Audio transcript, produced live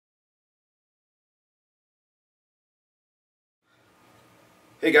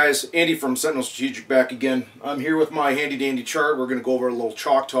Hey guys, Andy from Sentinel Strategic back again. I'm here with my handy dandy chart. We're going to go over a little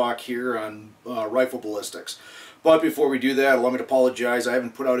chalk talk here on rifle ballistics. But before we do that, allow me to apologize. I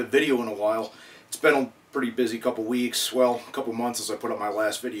haven't put out a video in a while. It's been a pretty busy couple weeks, well, a couple months since I put out my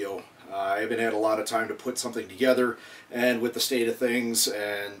last video. I haven't had a lot of time to put something together, and with the state of things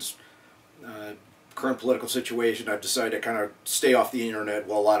and current political situation, I've decided to kind of stay off the internet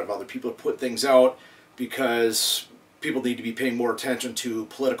while a lot of other people put things out, because people need to be paying more attention to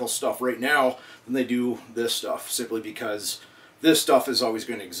political stuff right now than they do this stuff, simply because this stuff is always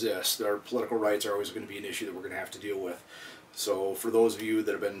going to exist. Our political rights are always going to be an issue that we're going to have to deal with. So for those of you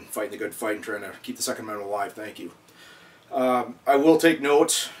that have been fighting the good fight and trying to keep the Second Amendment alive, thank you. I will take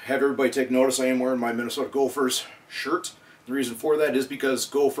note, have everybody take notice, I am wearing my Minnesota Gophers shirt. The reason for that is because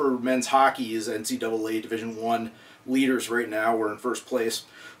Gopher men's hockey is NCAA Division I leaders right now. We're in first place.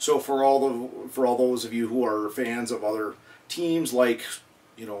 So for all those of you who are fans of other teams like,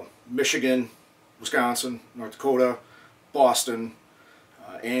 you know, Michigan, Wisconsin, North Dakota, Boston,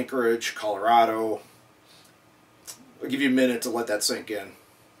 Anchorage, Colorado, I'll give you a minute to let that sink in.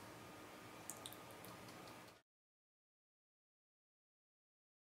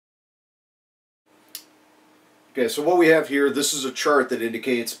 Okay, so what we have here, this is a chart that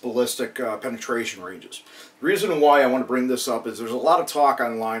indicates ballistic penetration ranges. The reason why I want to bring this up is there's a lot of talk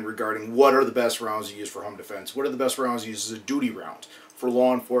online regarding what are the best rounds to use for home defense, what are the best rounds to use as a duty round for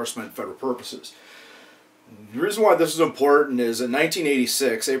law enforcement, federal purposes. The reason why this is important is in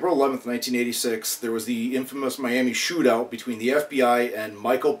 1986, April 11th, 1986, there was the infamous Miami shootout between the FBI and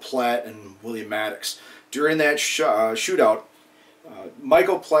Michael Platt and William Maddox. During that shootout,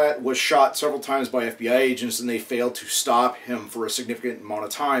 Michael Platt was shot several times by FBI agents, and they failed to stop him for a significant amount of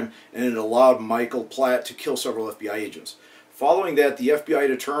time, and it allowed Michael Platt to kill several FBI agents. Following that, the FBI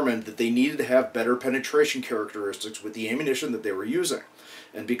determined that they needed to have better penetration characteristics with the ammunition that they were using.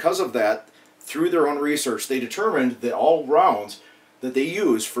 And because of that, through their own research, they determined that all rounds that they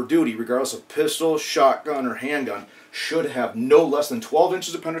use for duty, regardless of pistol, shotgun, or handgun, should have no less than 12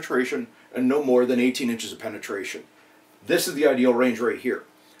 inches of penetration and no more than 18 inches of penetration. This is the ideal range right here.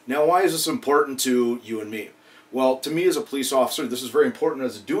 Now, why is this important to you and me? Well, to me as a police officer, this is very important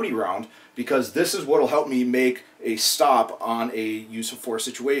as a duty round, because this is what will help me make a stop on a use of force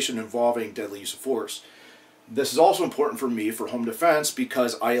situation involving deadly use of force. This is also important for me for home defense,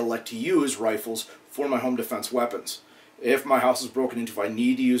 because I elect to use rifles for my home defense weapons. If my house is broken into, if I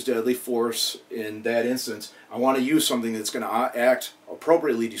need to use deadly force in that instance, I want to use something that's going to act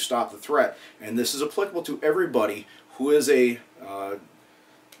appropriately to stop the threat. And this is applicable to everybody who is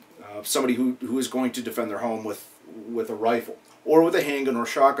somebody who is going to defend their home with a rifle, or with a handgun or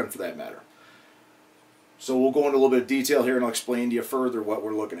shotgun for that matter. So we'll go into a little bit of detail here, and I'll explain to you further what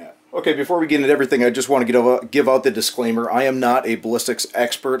we're looking at. Okay, before we get into everything, I just want to give out the disclaimer. I am not a ballistics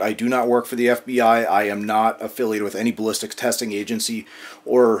expert. I do not work for the FBI. I am not affiliated with any ballistics testing agency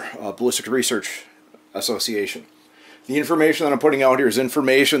or ballistic research association. The information that I'm putting out here is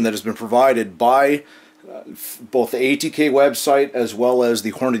information that has been provided by both the ATK website as well as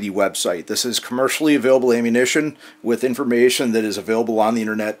the Hornady website. This is commercially available ammunition with information that is available on the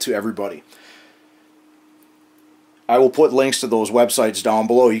internet to everybody. I will put links to those websites down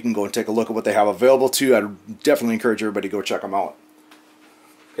below. You can go and take a look at what they have available to you. I'd definitely encourage everybody to go check them out.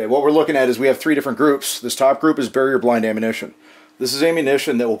 Okay, what we're looking at is we have three different groups. This top group is barrier blind ammunition. This is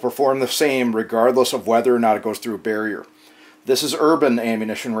ammunition that will perform the same regardless of whether or not it goes through a barrier. This is urban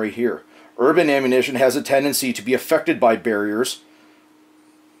ammunition right here. Urban ammunition has a tendency to be affected by barriers,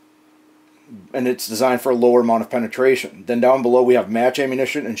 and it's designed for a lower amount of penetration. Then down below we have match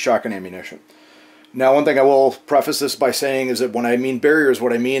ammunition and shotgun ammunition. Now, one thing I will preface this by saying is that when I mean barriers,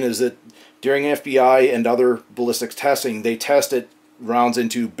 what I mean is that during FBI and other ballistics testing, they tested rounds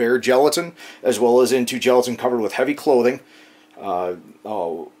into bare gelatin as well as into gelatin covered with heavy clothing,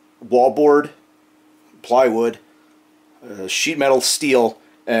 wallboard, plywood, sheet metal, steel,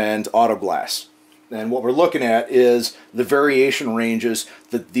 and auto glass. And what we're looking at is the variation ranges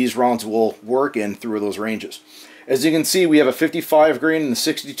that these rounds will work in through those ranges. As you can see, we have a 55 grain and a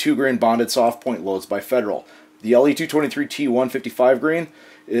 62 grain bonded soft point loads by Federal. The LE223T155 grain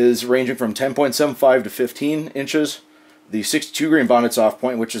is ranging from 10.75 to 15 inches. The 62 grain bonded soft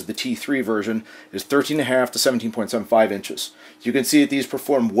point, which is the T3 version, is 13.5 to 17.75 inches. You can see that these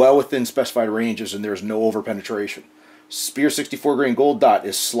perform well within specified ranges, and there's no over-penetration. Speer 64 grain gold dot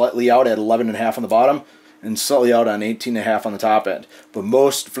is slightly out at 11.5 on the bottom and slightly out on 18.5 on the top end. But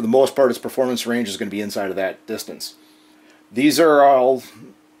for the most part, its performance range is going to be inside of that distance. These are all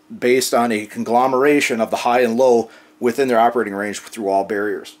based on a conglomeration of the high and low within their operating range through all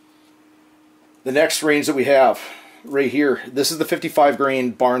barriers. The next range that we have right here, this is the 55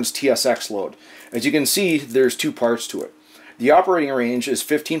 grain Barnes TSX load. As you can see, there's two parts to it. The operating range is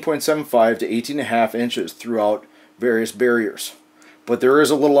 15.75 to 18.5 inches throughout various barriers. But there is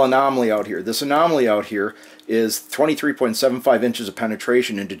a little anomaly out here. This anomaly out here is 23.75 inches of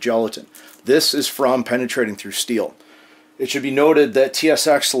penetration into gelatin. This is from penetrating through steel. It should be noted that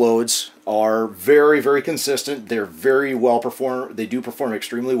TSX loads are very, very consistent. They're very well performed. They do perform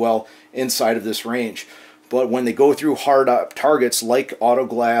extremely well inside of this range. But when they go through hard targets like auto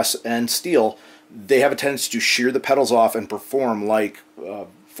glass and steel, they have a tendency to shear the petals off and perform like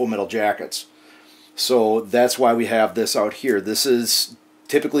full metal jackets. So that's why we have this out here. This is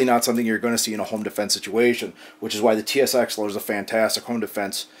typically not something you're going to see in a home defense situation, which is why the TSX load is a fantastic home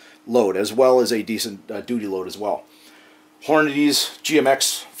defense load, as well as a decent duty load as well. Hornady's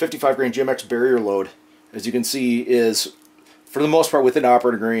GMX, 55 grain GMX barrier load, as you can see, is for the most part within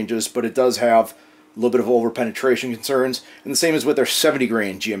operating ranges, but it does have a little bit of over penetration concerns, and the same as with their 70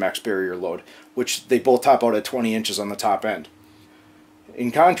 grain GMX barrier load, which they both top out at 20 inches on the top end.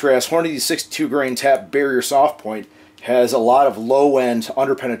 In contrast, Hornady's 62 grain tap barrier soft point has a lot of low end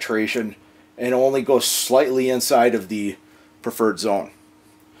under penetration and only goes slightly inside of the preferred zone.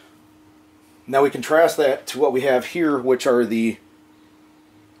 Now we contrast that to what we have here, which are the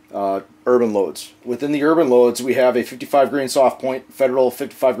urban loads. Within the urban loads, we have a 55 grain soft point, Federal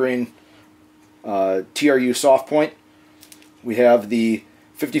 55 grain TRU soft point. We have the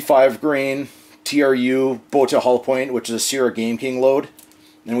 55 grain TRU bowtail hull point, which is a Sierra Game King load.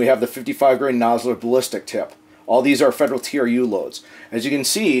 And we have the 55 grain nozzler ballistic tip. All these are Federal TRU loads. As you can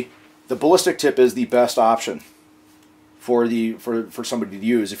see, the ballistic tip is the best option for somebody to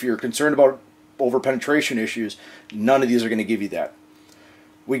use. If you're concerned about over penetration issues, none of these are going to give you that.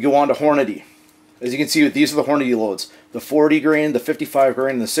 We go on to Hornady. As you can see, these are the Hornady loads. The 40 grain, the 55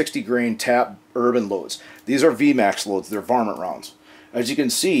 grain, and the 60 grain tap urban loads. These are VMAX loads. They're varmint rounds. As you can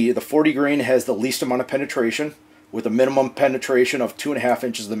see, the 40 grain has the least amount of penetration, with a minimum penetration of 2.5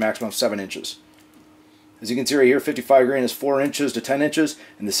 inches to the maximum of 7 inches. As you can see right here, 55 grain is 4 inches to 10 inches,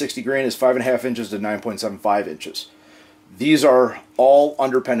 and the 60 grain is 5.5 inches to 9.75 inches. These are all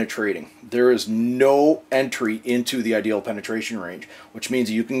under penetrating. There is no entry into the ideal penetration range, which means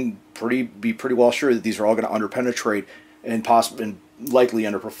you can be pretty well sure that these are all going to under penetrate and possibly likely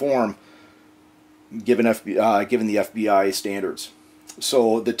underperform given the FBI standards.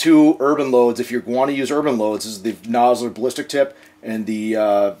 So the two urban loads, if you want to use urban loads, is the nozzler ballistic tip and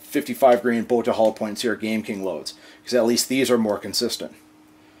the 55 grain bowtail hull point Sierra Game King loads, because at least these are more consistent.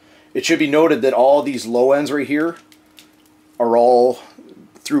 It should be noted that all these low ends right here are all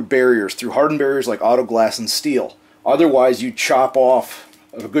through barriers, through hardened barriers like auto glass and steel. Otherwise, you chop off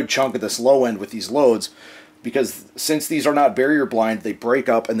a good chunk of this low end with these loads, because since these are not barrier blind, they break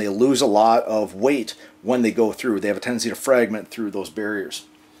up and they lose a lot of weight when they go through. They have a tendency to fragment through those barriers.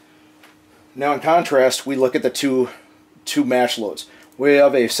 Now in contrast, we look at the two match loads. We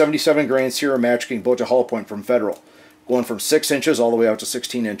have a 77 grain Sierra Match King bowtail hull point from Federal, going from 6 inches all the way out to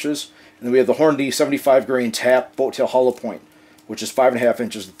 16 inches. And then we have the Hornady 75 grain tap bowtail hollow point, which is 5.5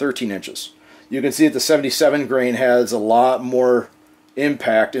 inches to 13 inches. You can see that the 77 grain has a lot more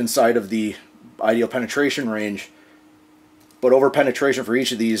impact inside of the ideal penetration range, but over penetration for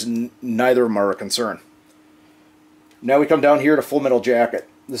each of these, neither of them are a concern. Now we come down here to full metal jacket.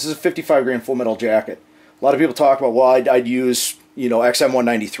 This is a 55 grain full metal jacket. A lot of people talk about, well, I'd use,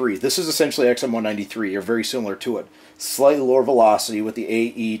 XM193. This is essentially XM193, or very similar to it. Slightly lower velocity with the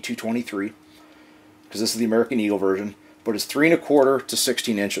AE223, because this is the American Eagle version, but it's 3 1/4 to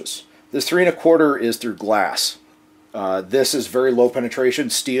 16 inches. This 3 1/4 is through glass. This is very low penetration.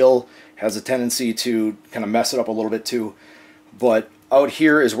 Steel has a tendency to kind of mess it up a little bit too, but out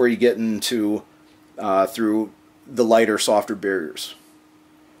here is where you get into through the lighter, softer barriers.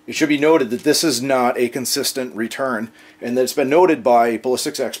 It should be noted that this is not a consistent return, and that it's been noted by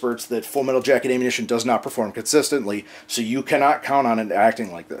ballistics experts that full metal jacket ammunition does not perform consistently, so you cannot count on it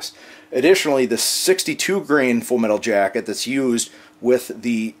acting like this. Additionally, the 62 grain full metal jacket that's used with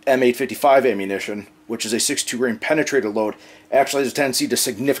the M855 ammunition, which is a 62 grain penetrator load, actually has a tendency to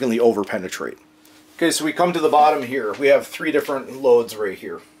significantly over penetrate. Okay, so we come to the bottom here. We have 3 different loads right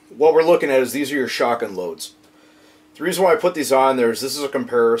here. What we're looking at is these are your shotgun loads. The reason why I put these on there is this is a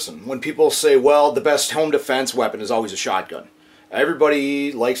comparison. When people say, well, the best home defense weapon is always a shotgun,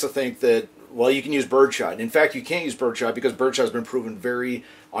 everybody likes to think that, well, you can use birdshot. In fact, you can't use birdshot because birdshot has been proven very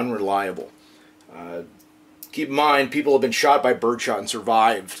unreliable. Keep in mind, people have been shot by birdshot and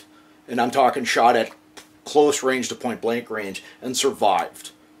survived. And I'm talking shot at close range to point blank range and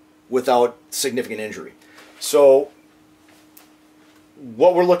survived without significant injury. So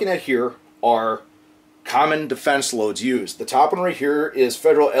what we're looking at here are common defense loads used. The top one right here is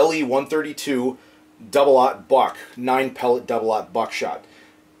Federal LE 132 double-aught buck, 9-pellet double-aught buckshot.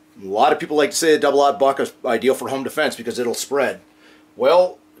 A lot of people like to say a double-aught buck is ideal for home defense because it'll spread.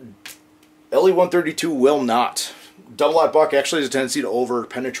 Well, LE 132 will not. Double-aught buck actually has a tendency to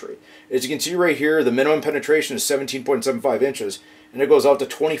over-penetrate. As you can see right here, the minimum penetration is 17.75 inches, and it goes out to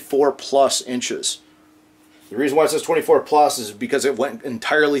 24 plus inches. The reason why it says 24 plus is because it went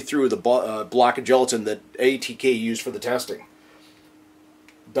entirely through the block of gelatin that ATK used for the testing.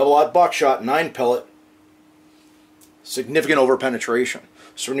 Double-aught buckshot, 9-pellet, significant over-penetration.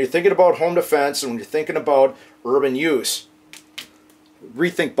 So when you're thinking about home defense and when you're thinking about urban use,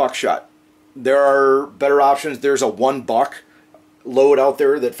 rethink buckshot. There are better options. There's a 1 buck load out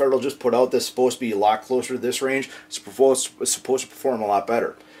there that Federal just put out that's supposed to be a lot closer to this range. It's supposed to perform a lot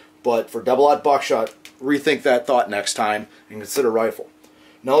better. But for double-aught buckshot, rethink that thought next time and consider rifle.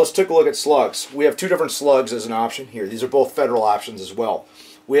 Now let's take a look at slugs. We have 2 different slugs as an option here. These are both Federal options as well.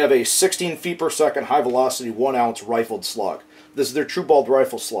 We have a 16 feet per second high velocity 1 ounce rifled slug. This is their true balled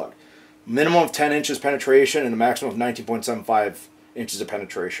rifle slug. Minimum of 10 inches penetration and a maximum of 19.75 inches of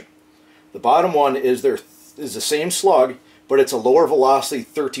penetration. The bottom one is the same slug, but it's a lower velocity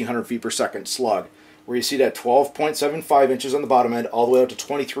 1300 feet per second slug, where you see that 12.75 inches on the bottom end all the way up to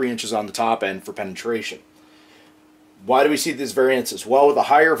 23 inches on the top end for penetration. Why do we see these variances? Well, with a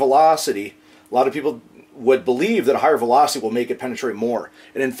higher velocity, a lot of people would believe that a higher velocity will make it penetrate more.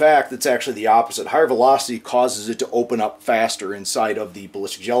 And in fact, it's actually the opposite. Higher velocity causes it to open up faster inside of the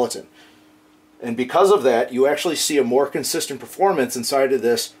ballistic gelatin. And because of that, you actually see a more consistent performance inside of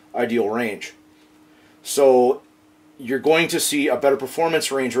this ideal range. So you're going to see a better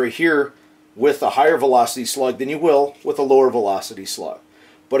performance range right here with a higher velocity slug than you will with a lower velocity slug.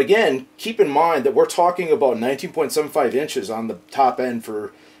 But again, keep in mind that we're talking about 19.75 inches on the top end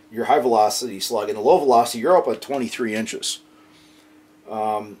for your high velocity slug, and the low velocity you're up at 23 inches.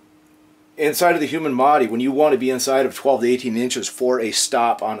 Inside of the human body, when you want to be inside of 12 to 18 inches for a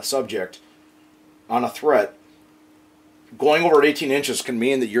stop on a subject, on a threat, going over 18 inches can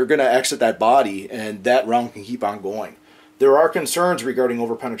mean that you're going to exit that body and that round can keep on going. There are concerns regarding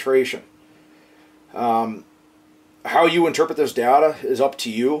overpenetration. How you interpret this data is up to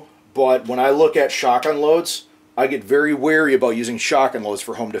you, but when I look at shotgun loads, I get very wary about using shotgun loads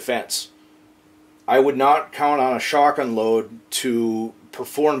for home defense. I would not count on a shotgun load to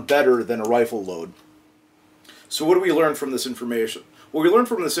perform better than a rifle load. So what do we learn from this information? What we learn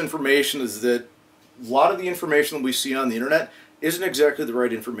from this information is that a lot of the information that we see on the internet isn't exactly the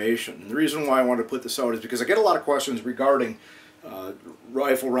right information. And the reason why I want to put this out is because I get a lot of questions regarding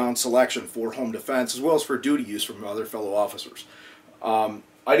rifle round selection for home defense as well as for duty use from other fellow officers.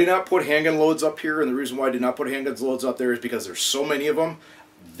 I did not put handgun loads up here, and the reason why I did not put handgun loads up there is because there's so many of them.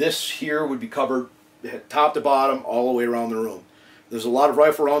 This here would be covered top to bottom all the way around the room. There's a lot of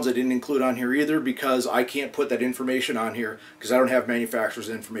rifle rounds I didn't include on here either because I can't put that information on here because I don't have manufacturer's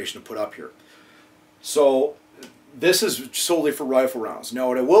information to put up here. So this is solely for rifle rounds. Now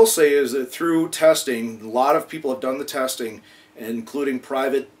what I will say is that through testing, a lot of people have done the testing, including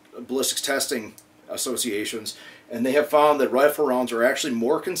private ballistics testing associations, and they have found that rifle rounds are actually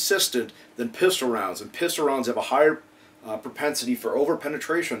more consistent than pistol rounds, and pistol rounds have a higher propensity for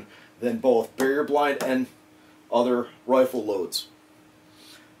over-penetration than both barrier blind and other rifle loads.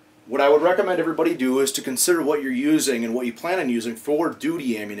 What I would recommend everybody do is to consider what you're using and what you plan on using for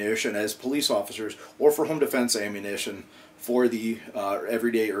duty ammunition as police officers or for home defense ammunition for the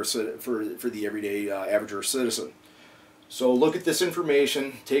everyday or for the everyday average or citizen. So look at this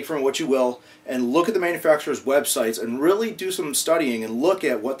information, take from it what you will, and look at the manufacturer's websites and really do some studying and look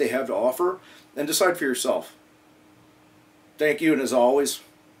at what they have to offer and decide for yourself. Thank you, and as always,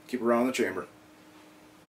 keep it around the chamber.